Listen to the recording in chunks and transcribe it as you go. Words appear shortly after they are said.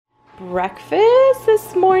breakfast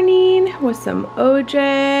this morning with some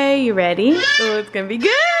OJ. You ready? Oh, it's gonna be good.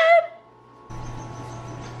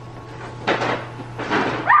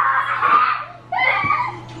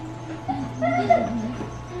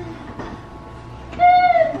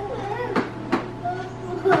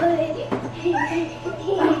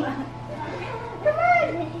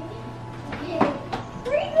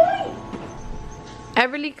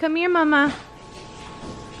 Everly, come here, mama.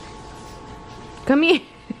 Come here.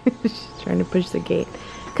 She's trying to push the gate.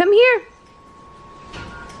 Come here.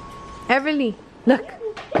 Everly, look.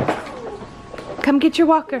 Come get your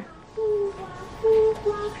walker.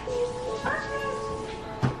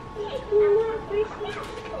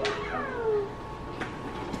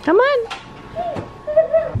 Come on.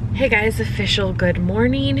 Hey guys, official good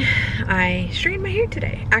morning. I straightened my hair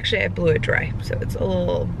today. Actually, I blew it dry, so it's a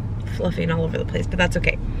little fluffy and all over the place, but that's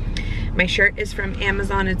okay. My shirt is from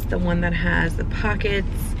Amazon. It's the one that has the pockets.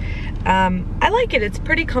 I like it. It's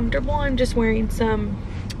pretty comfortable. I'm just wearing some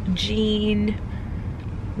jean,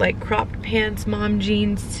 like cropped pants, mom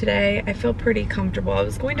jeans today. I feel pretty comfortable. I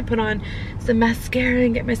was going to put on some mascara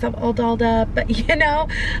and get myself all dolled up, but you know,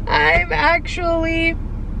 I'm actually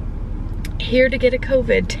here to get a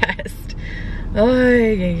COVID test. Oh,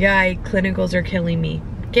 yeah, clinicals are killing me.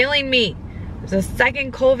 Killing me. It's the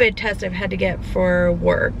second COVID test I've had to get for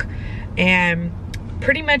work. And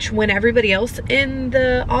pretty much when everybody else in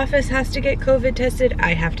the office has to get COVID tested,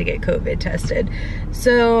 I have to get COVID tested.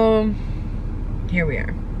 So here we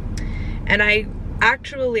are. And I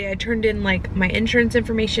turned in like my insurance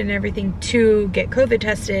information and everything to get COVID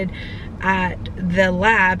tested at the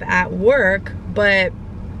lab at work, but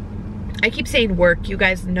I keep saying work. You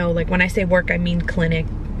guys know, like when I say work, I mean clinic,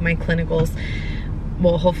 my clinicals.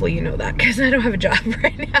 Well, hopefully you know that because I don't have a job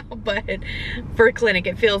right now, but for a clinic,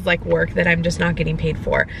 it feels like work that I'm just not getting paid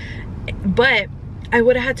for. But I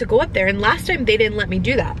would have had to go up there, and last time they didn't let me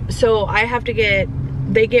do that. So I have to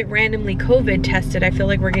they get randomly COVID tested. I feel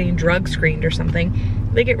like we're getting drug screened or something.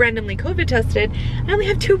 They get randomly COVID tested. I only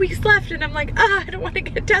have 2 weeks left, and I'm like, I don't want to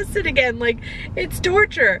get tested again. Like, it's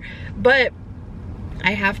torture. But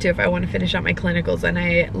I have to if I want to finish out my clinicals, and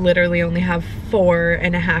I literally only have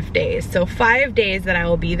 4.5 days. So 5 days that I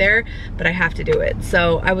will be there, but I have to do it.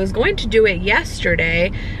 So I was going to do it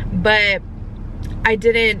yesterday, but I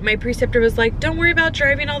didn't. My preceptor was like, don't worry about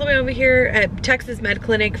driving all the way over here. At Texas Med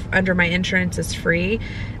Clinic under my insurance is free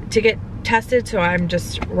to get tested. So I'm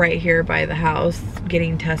just right here by the house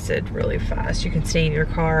getting tested really fast. You can stay in your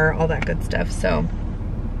car, all that good stuff. So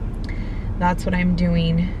that's what I'm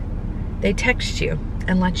doing. They text you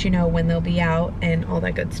and let you know when they'll be out and all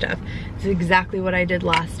that good stuff. It's exactly what I did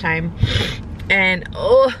last time. And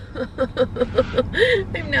oh,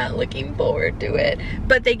 I'm not looking forward to it.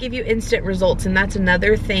 But they give you instant results, and that's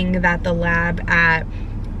another thing that the lab at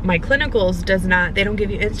my clinicals does not. They don't give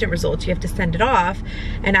you instant results. You have to send it off.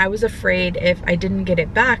 And I was afraid if I didn't get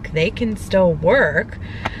it back, they can still work,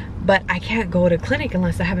 but I can't go to clinic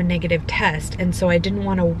unless I have a negative test. And so I didn't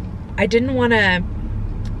want to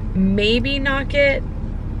maybe not get,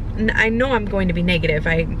 I know I'm going to be negative.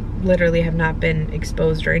 I literally have not been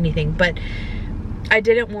exposed or anything, but I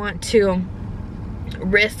didn't want to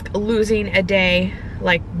risk losing a day.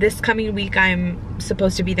 Like this coming week, I'm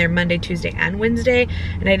supposed to be there Monday, Tuesday, and Wednesday,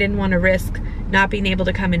 and I didn't want to risk not being able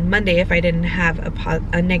to come in Monday if I didn't have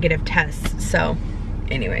a negative test. So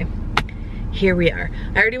anyway, here we are.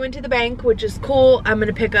 I already went to the bank, which is cool. I'm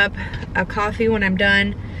gonna pick up a coffee when I'm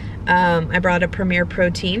done. I brought a Premier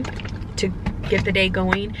Protein to get the day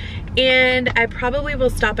going, and I probably will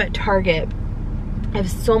stop at Target. I have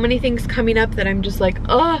so many things coming up that I'm just like,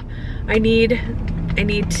 oh, I need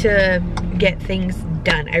to get things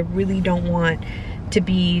done. I really don't want to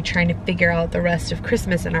be trying to figure out the rest of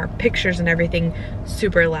Christmas and our pictures and everything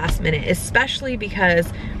super last minute, especially because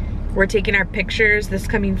we're taking our pictures this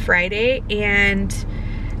coming Friday, and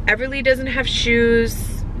Everly doesn't have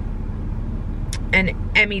shoes and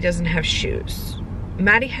Emmy doesn't have shoes.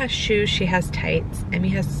 Maddie has shoes, she has tights. Emmy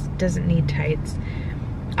doesn't need tights.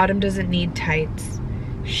 Autumn doesn't need tights.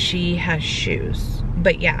 She has shoes.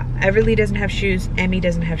 But yeah, Everly doesn't have shoes, Emmy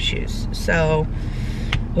doesn't have shoes. So,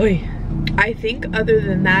 oy. I think other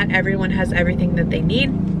than that, everyone has everything that they need.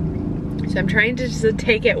 So I'm trying to just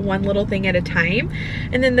take it one little thing at a time.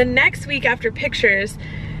 And then the next week after pictures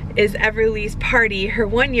is Everly's party, her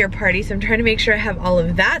 1-year party. So I'm trying to make sure I have all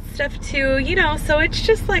of that stuff too, you know, so it's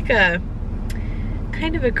just like a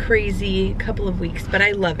kind of a crazy couple of weeks, but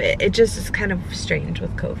I love it. It just is kind of strange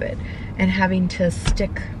with COVID and having to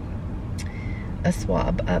stick a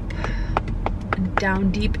swab up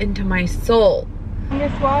down deep into my soul. Your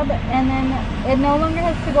swab, and then it no longer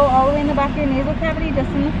has to go all the way in the back of your nasal cavity, just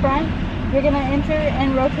in the front. You're gonna enter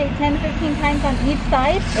and rotate 10 to 15 times on each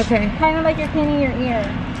side. Okay. Kind of like you're cleaning your ear.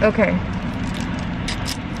 Okay.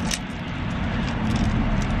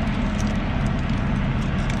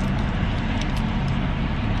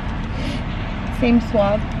 Same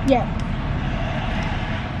swab? Yes.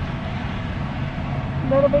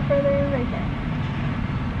 A little bit further, right there.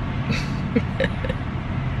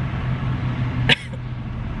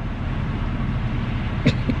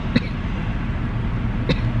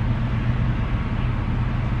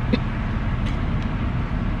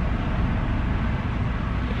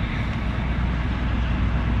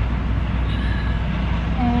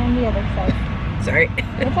 And the other side. Sorry.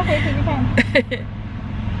 It's okay, take your time.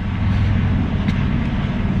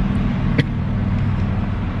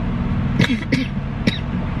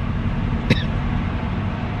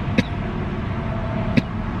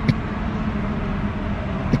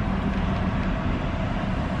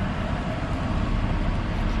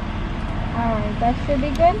 Alright, that should be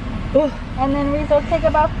good. Oh, And then results take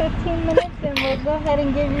about 15 minutes, and we'll go ahead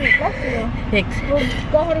and give you, bless you. thanks.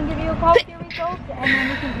 We'll go ahead and give you a call with your results, and then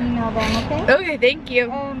we can email them, okay? Okay, thank you.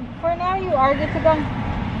 For now, you are good to go.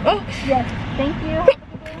 Oh, Yes, thank you. Have a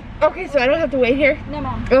good day. okay, so I don't have to wait here? No,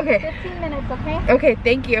 ma'am. Okay. 15 minutes, okay? Okay,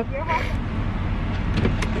 thank you. You're welcome.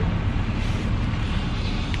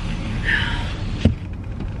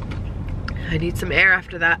 I need some air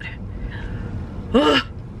after that. Oh.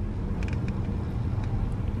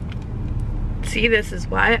 See, this is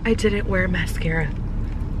why I didn't wear mascara.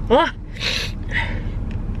 Oh.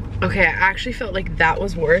 Okay, I actually felt like that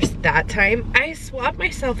was worse that time. I swabbed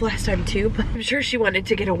myself last time too, but I'm sure she wanted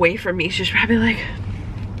to get away from me. She's probably like,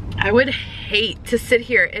 I would hate to sit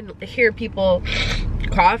here and hear people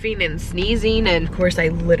coughing and sneezing, and of course I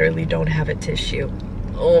literally don't have a tissue.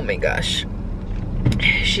 Oh my gosh.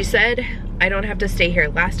 She said I don't have to stay here.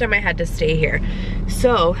 Last time I had to stay here.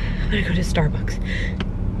 So I'm gonna go to Starbucks.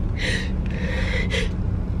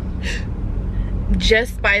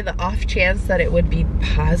 Just by the off chance that it would be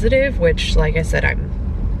positive, which like I said, I'm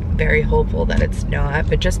very hopeful that it's not,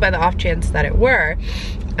 but just by the off chance that it were,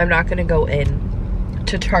 I'm not gonna go in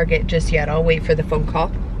to Target just yet. I'll wait for the phone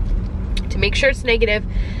call to make sure it's negative.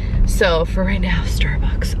 So for right now,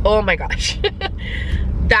 Starbucks. Oh my gosh.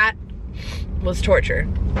 That was torture.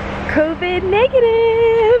 COVID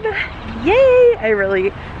negative. Yay. I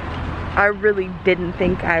really didn't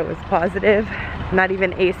think I was positive. Not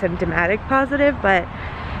even asymptomatic positive, but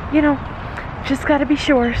you know, just gotta be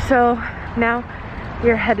sure. So now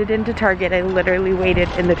we're headed into Target. I literally waited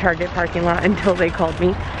in the Target parking lot until they called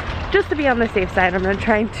me, just to be on the safe side. I'm not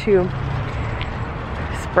trying to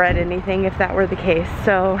spread anything if that were the case.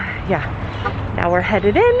 So yeah, now we're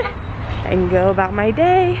headed in and go about my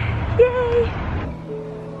day. Yay!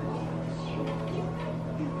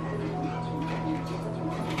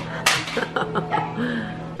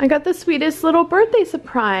 I got the sweetest little birthday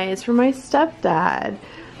surprise from my stepdad.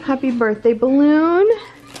 Happy birthday balloon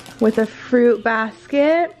with a fruit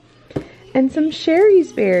basket and some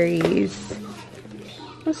Sherry's berries.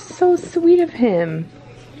 That's so sweet of him.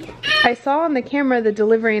 I saw on the camera the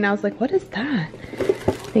delivery and I was like, what is that?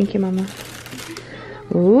 Thank you, Mama.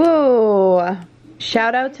 Ooh.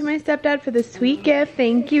 Shout out to my stepdad for the sweet gift.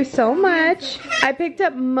 Thank you so much. I picked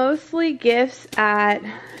up mostly gifts at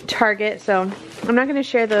Target, so I'm not gonna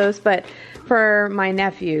share those, but for my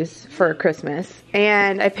nephews for Christmas.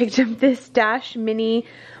 And I picked up this Dash Mini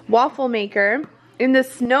waffle maker in the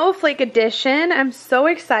Snowflake edition. I'm so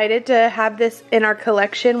excited to have this in our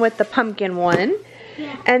collection with the pumpkin one.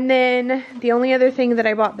 Yeah. And then the only other thing that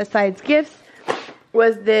I bought besides gifts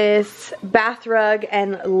was this bath rug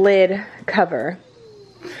and lid cover.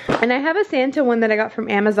 And I have a Santa one that I got from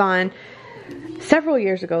Amazon several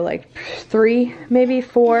years ago, like 3, maybe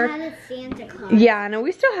 4. I had a Santa Claus. Yeah, no,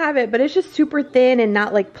 we still have it, but it's just super thin and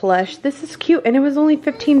not like plush. This is cute, and it was only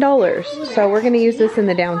 $15. So we're gonna use this in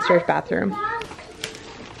the downstairs bathroom.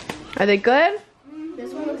 Are they good?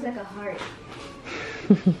 This one looks like a heart.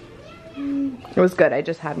 It was good, I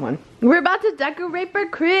just had one. We're about to decorate for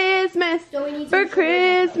Christmas. So we need for some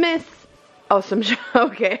Christmas. Oh, some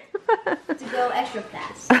okay. to go extra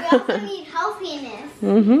fast. We also need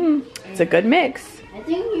healthiness. It's a good mix. I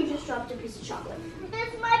think you just dropped a piece of chocolate.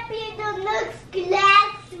 This might be the next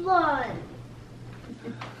glass one.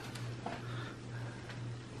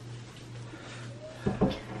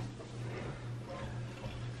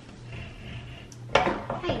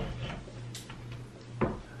 Hey.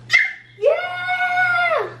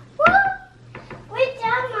 Yeah! Woo! Great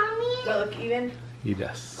job, Mommy. Do I look even? He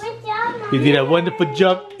does. Great job, Mommy. You did a wonderful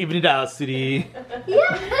job, even in our city. Yeah. You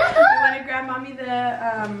want to grab mommy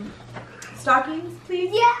the stockings,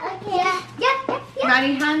 please? Yeah, okay. Yeah.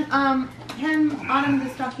 Maddie, hand Autumn the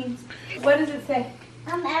stockings. What does it say?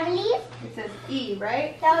 Emily. It says E,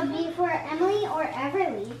 right? That would be for Emily or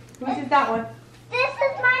Everly. Whose is that one? This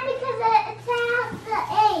is mine because it has the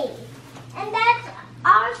A. And that's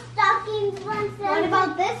our stockings one. What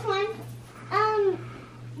about this one?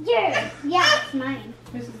 Yours. Yeah, it's mine.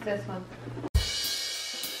 Whose is this one?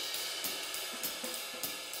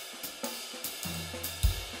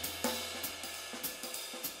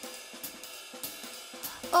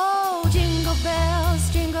 Oh, jingle bells,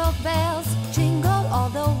 jingle all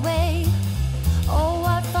the way. Oh,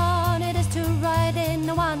 what fun it is to ride in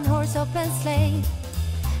a one-horse open sleigh.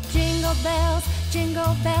 Jingle bells,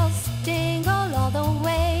 jingle all the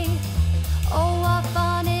way. Oh, what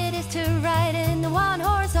fun it is to ride in a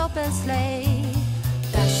one-horse open sleigh.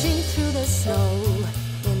 Dashing through the snow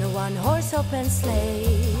in a one-horse open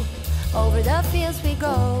sleigh. Over the fields we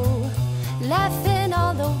go, laughing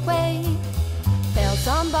all the way. Bells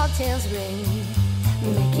on bobtails ring,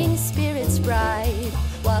 making spirits bright.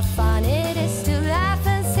 What fun it is to laugh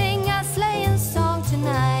and sing a sleighing song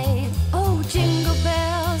tonight. Oh, jingle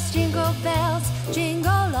bells, jingle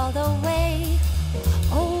all the way.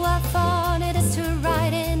 Oh, what fun it is to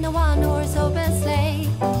ride in a one-horse open sleigh.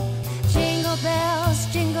 Jingle bells,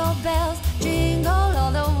 jingle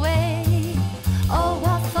all the way. Oh,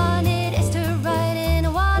 what fun it is to ride in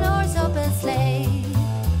a one-horse open sleigh.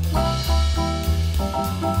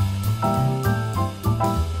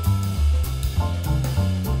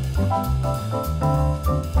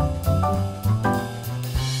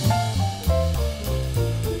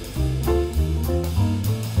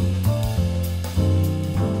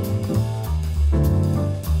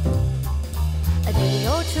 A day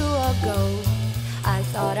or two ago, I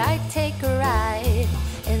thought I'd take a ride,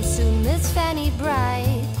 and soon Miss Fanny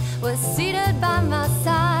Bright was seated by my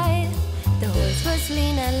side. The horse was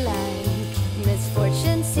lean and lank,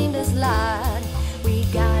 misfortune seemed his lot. We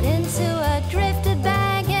got into a drifted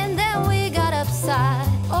bag, and then we got upside.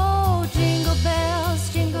 Oh, jingle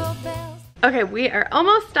bells, jingle bells. Okay, we are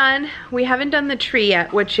almost done. We haven't done the tree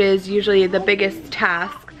yet, which is usually the biggest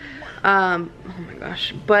task. Oh my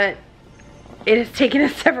gosh, but it has taken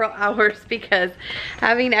us several hours because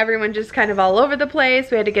having everyone just kind of all over the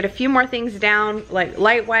place, we had to get a few more things down, like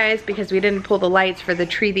light-wise, because we didn't pull the lights for the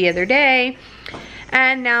tree the other day.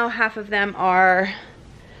 And now half of them are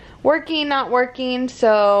working, not working,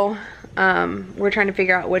 so we're trying to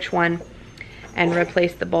figure out which one and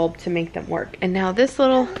replace the bulb to make them work. And now this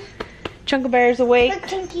little Chunka Bear is awake. Look,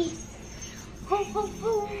 Chunky.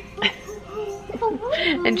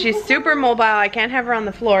 And she's super mobile. I can't have her on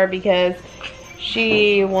the floor because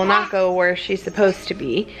she will not go where she's supposed to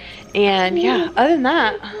be. And yeah, other than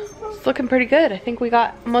that, it's looking pretty good. I think we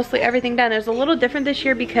got mostly everything done. It's a little different this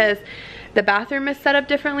year because the bathroom is set up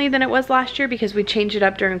differently than it was last year because we changed it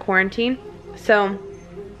up during quarantine. So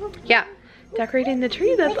yeah, decorating the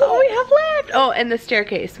tree, that's all we have left. Oh, and the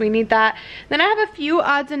staircase, we need that. Then I have a few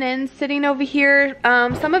odds and ends sitting over here.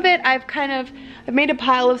 Some of it I've made a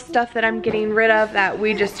pile of stuff that I'm getting rid of that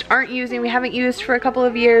we just aren't using, we haven't used for a couple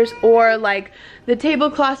of years, or like the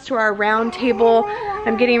tablecloths to our round table,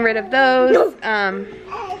 I'm getting rid of those.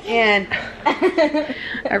 And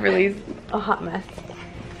Everly's a hot mess.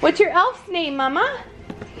 What's your elf's name, Mama?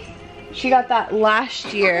 She got that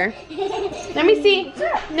last year. Let me see.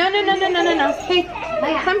 No. Hey,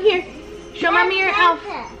 come here. Show Mommy your elf.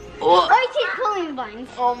 Oh, she's pulling vines.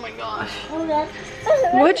 Oh my gosh.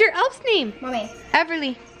 What's your elf's name? Mommy.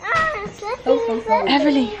 Everly. Everly.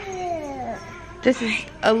 Everly. This is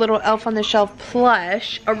a little Elf on the Shelf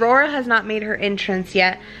plush. Aurora has not made her entrance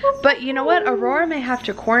yet. But you know what? Aurora may have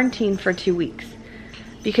to quarantine for 2 weeks.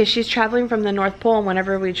 Because she's traveling from the North Pole, and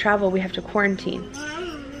whenever we travel, we have to quarantine.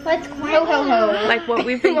 What's quarantine? Ho, ho, ho. Like what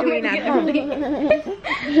we've been doing at home.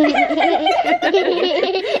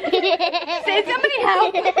 Say somebody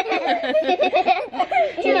help!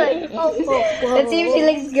 Let's see if she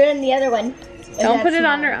looks good in the other one. Don't put it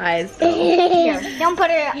on her eyes, though. Here, don't put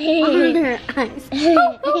it on her eyes.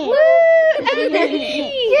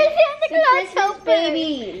 Everly! You're Santa Claus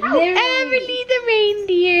baby. Everly the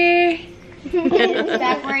reindeer.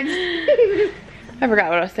 Backwards. I forgot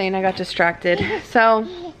what I was saying. I got distracted. So,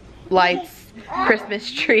 lights, Christmas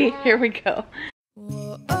tree. Here we go.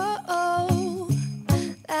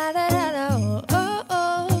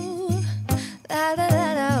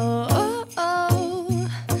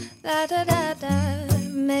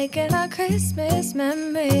 Making our Christmas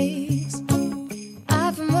memories.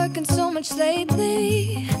 I've been working so much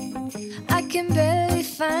lately, I can barely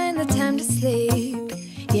find the time to sleep.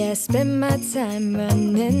 Yeah, I spend my time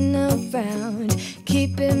running around,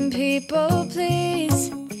 keeping people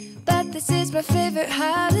pleased. But this is my favorite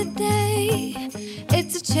holiday.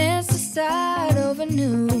 It's a chance to start over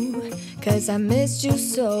new. 'Cause I missed you,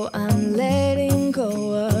 so I'm letting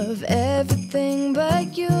go of everything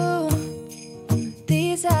but you.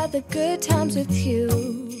 These are the good times with you.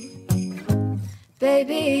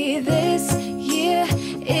 Baby, this year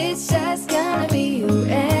it's just gonna be you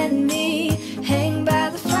and me. Hang by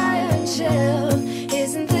the fire and chill.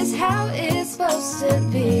 Isn't this how it's supposed to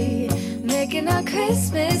be? Making our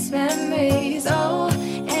Christmas memories. Oh,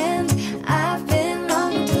 and I've been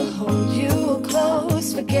longing to hold you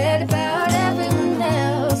close. Forget about everyone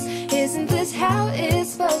else. Isn't this how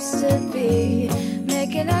it's supposed to be?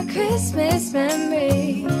 Making our Christmas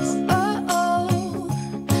memories. Oh, oh,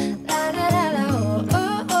 la da da da,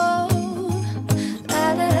 oh, oh, la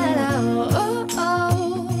da da da, oh, oh,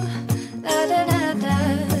 la da da da.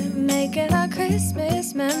 Making our Christmas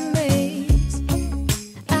memories.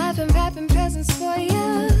 I've been wrapping presents for you.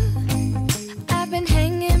 I've been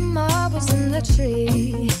hanging marbles in the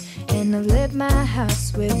tree. And I've lit my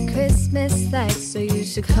house with Christmas lights. So you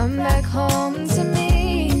should come back home to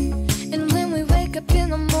me. And when we wake up in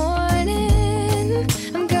the morning,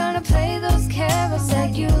 I'm gonna play those carols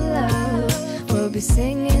that you love. We'll be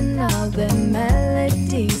singing all the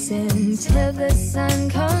melodies until the sun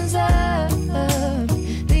comes up.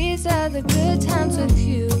 These are the good times with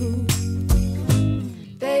you.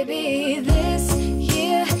 Baby, this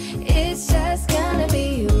year it's just gonna be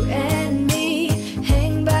you and me.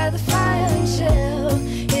 Hang by the fire and chill.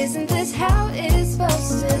 Isn't this how it's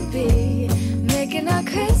supposed to be? Making our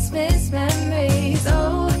Christmas memories.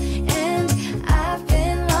 Oh, and I've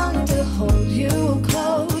been longing to hold you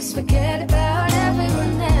close. Forget about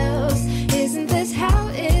everyone else. Isn't this how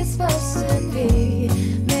it's supposed to be?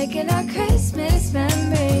 Making our Christmas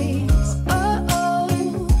memories. Oh, oh,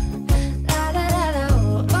 la da da da,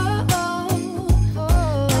 oh, oh, oh,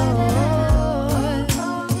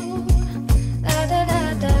 la da da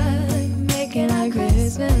da. Making our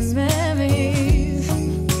Christmas memories.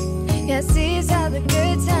 Yes, these are the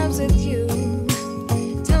good times with you.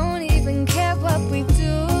 Don't even care what we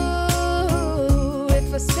do if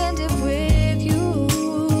I spend it with you.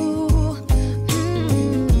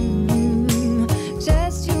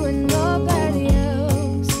 Just you and nobody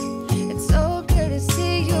else. It's so good to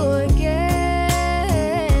see you again,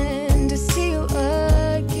 to see you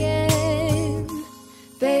again.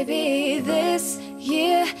 Baby, this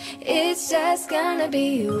year it's just gonna be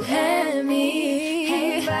you and me.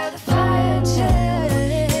 Hang by the fire and chill.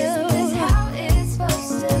 Isn't this how it's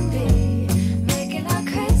supposed to be? Making our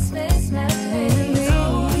Christmas memories.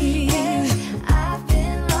 Oh, yeah. I've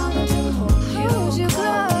been longing to hold you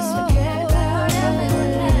close. Forget about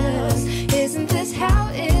everyone else. Isn't this how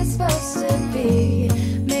it's supposed to be?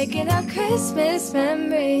 Making our Christmas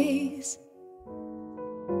memories.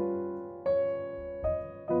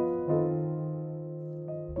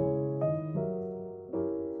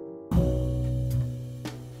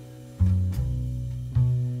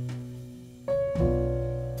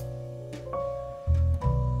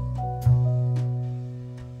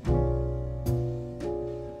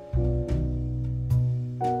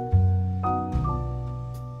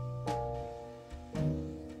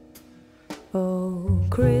 Oh,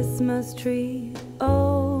 Christmas tree,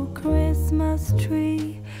 oh, Christmas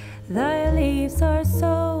tree, thy leaves are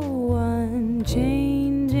so unchanging.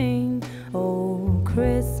 Oh,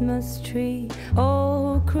 Christmas tree,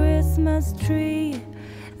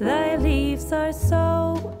 thy leaves are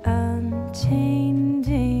so unchanging.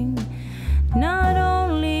 Not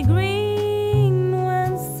only green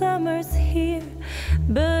when summer's here,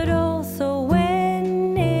 but also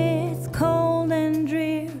when it's cold and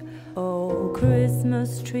drear.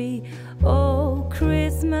 Oh,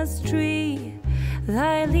 Christmas tree,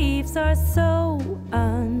 thy leaves are so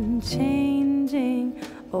unchanging.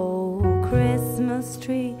 Oh, Christmas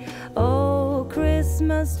tree,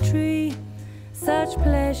 such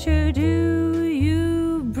pleasure do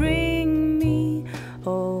you bring me.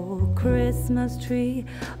 Oh, Christmas tree,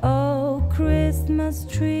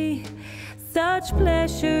 such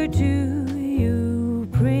pleasure do you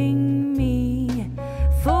bring me.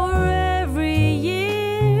 For every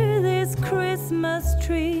year this Christmas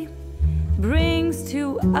tree brings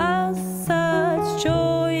to us such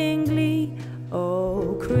joy and glee.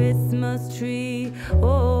 Oh, Christmas tree,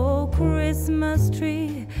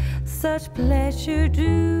 such pleasure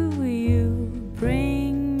do you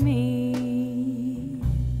bring me.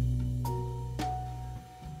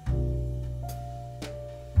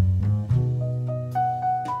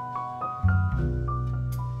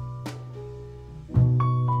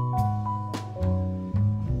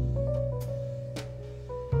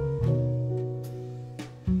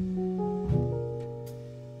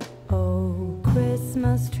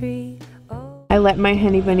 Christmas tree. Oh. I let my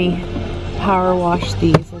honey bunny power wash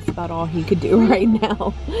these. That's about all he could do right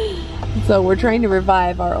now. So we're trying to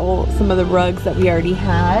revive some of the rugs that we already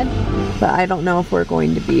had, but I don't know if we're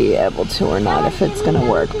going to be able to or not, if it's gonna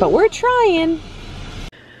work, but we're trying.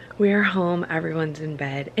 We're home, everyone's in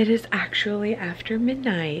bed. It is actually after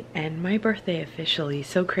midnight and my birthday officially.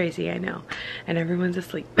 So crazy, I know. And everyone's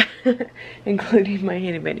asleep, including my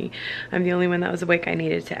honey bunny. I'm the only one that was awake. I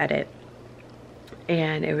needed to edit.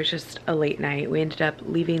 And it was just a late night. We ended up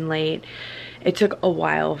leaving late. It took a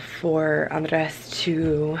while for Andres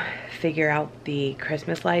to figure out the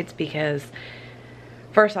Christmas lights because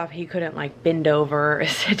first off, he couldn't like bend over or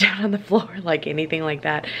sit down on the floor, like anything like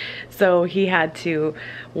that. So he had to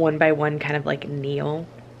one by one kind of like kneel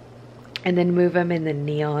and then move him and then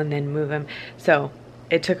kneel and then move him. So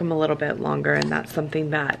it took him a little bit longer, and that's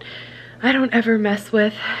something that I don't ever mess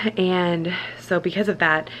with. And so because of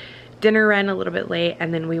that, dinner ran a little bit late,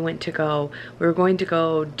 and then we were going to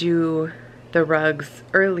go do the rugs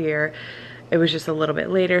earlier. It was just a little bit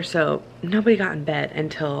later, so nobody got in bed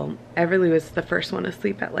until Everly was the first one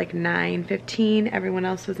asleep at like 9:15. Everyone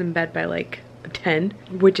else was in bed by like 10,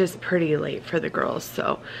 which is pretty late for the girls.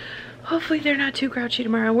 So hopefully they're not too grouchy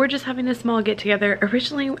tomorrow. We're just having a small get together.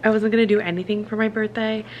 Originally, I wasn't gonna do anything for my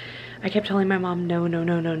birthday. I kept telling my mom, no, no,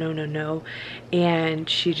 no, no, no, no, no. And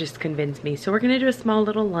she just convinced me. So we're gonna do a small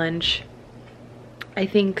little lunch. I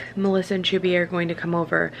think Melissa and Chubby are going to come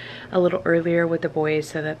over a little earlier with the boys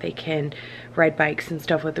so that they can ride bikes and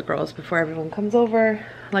stuff with the girls before everyone comes over.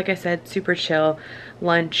 Like I said, super chill.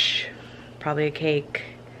 Lunch, probably a cake,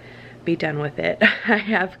 be done with it. I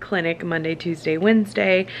have clinic Monday, Tuesday,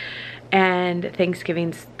 Wednesday, and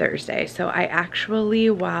Thanksgiving's Thursday. So I actually,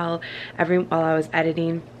 while I was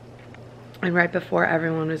editing and right before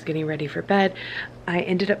everyone was getting ready for bed, I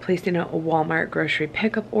ended up placing a Walmart grocery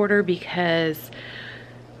pickup order because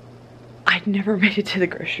I'd never made it to the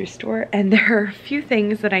grocery store, and there are a few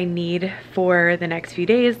things that I need for the next few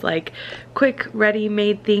days, like quick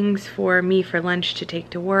ready-made things for me for lunch to take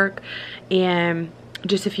to work, and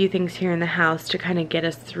just a few things here in the house to kind of get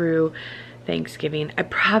us through Thanksgiving. I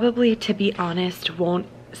probably, to be honest, won't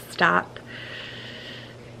stop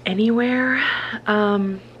anywhere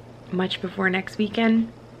much before next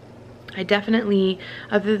weekend. I definitely,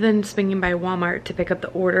 other than swinging by Walmart to pick up the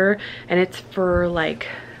order, and it's for like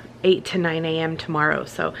 8 to 9 a.m. tomorrow,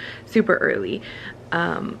 so super early,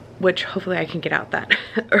 which hopefully I can get out that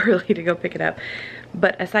early to go pick it up.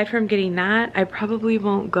 But aside from getting that, I probably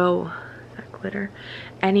won't go, that glitter,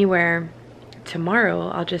 anywhere tomorrow.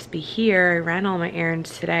 I'll just be here. I ran all my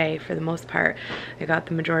errands today for the most part. I got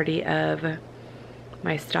the majority of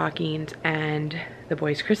my stockings and the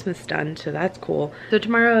boys' Christmas done, so that's cool. So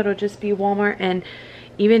tomorrow it'll just be Walmart, and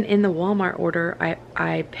even in the Walmart order,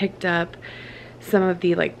 I picked up some of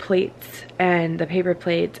the like plates and the paper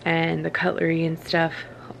plates and the cutlery and stuff,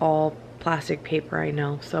 all plastic paper, I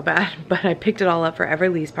know, so bad, but I picked it all up for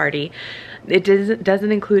Everly's party. It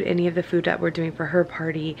doesn't include any of the food that we're doing for her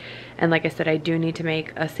party, and like I said, I do need to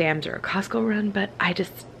make a Sam's or a Costco run, but I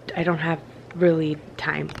don't have really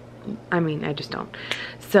time. I mean, I just don't.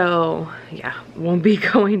 So yeah, won't be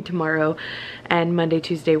going tomorrow, and Monday,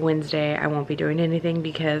 Tuesday, Wednesday I won't be doing anything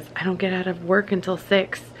because I don't get out of work until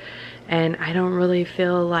 6, and I don't really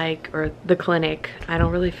feel like, or the clinic, I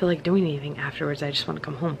don't really feel like doing anything afterwards. I just want to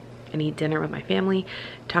come home and eat dinner with my family,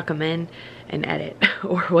 tuck them in, and edit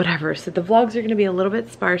or whatever. So the vlogs are going to be a little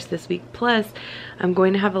bit sparse this week. Plus, I'm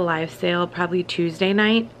going to have a live sale probably Tuesday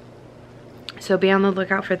night, so be on the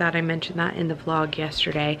lookout for that. I mentioned that in the vlog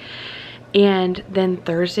yesterday. And then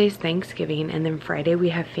Thursday's Thanksgiving, and then Friday we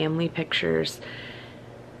have family pictures.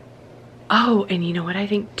 Oh, and you know what? I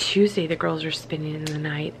think Tuesday the girls are spending the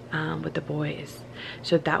night with the boys.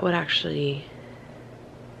 So that would actually,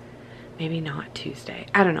 maybe not Tuesday.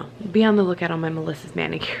 I don't know. Be on the lookout on my Melissa's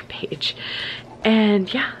Manicure page.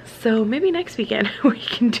 And yeah, so maybe next weekend we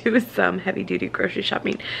can do some heavy duty grocery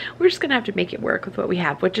shopping. We're just gonna have to make it work with what we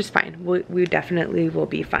have, which is fine. We definitely will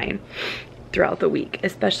be fine throughout the week,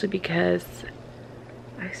 especially because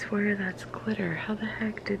I swear that's glitter. How the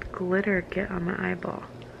heck did glitter get on my eyeball?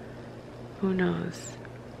 Who knows?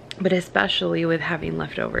 But especially with having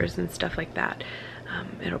leftovers and stuff like that,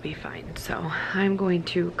 it'll be fine. So I'm going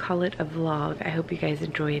to call it a vlog. I hope you guys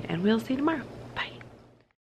enjoyed, and we'll see you tomorrow.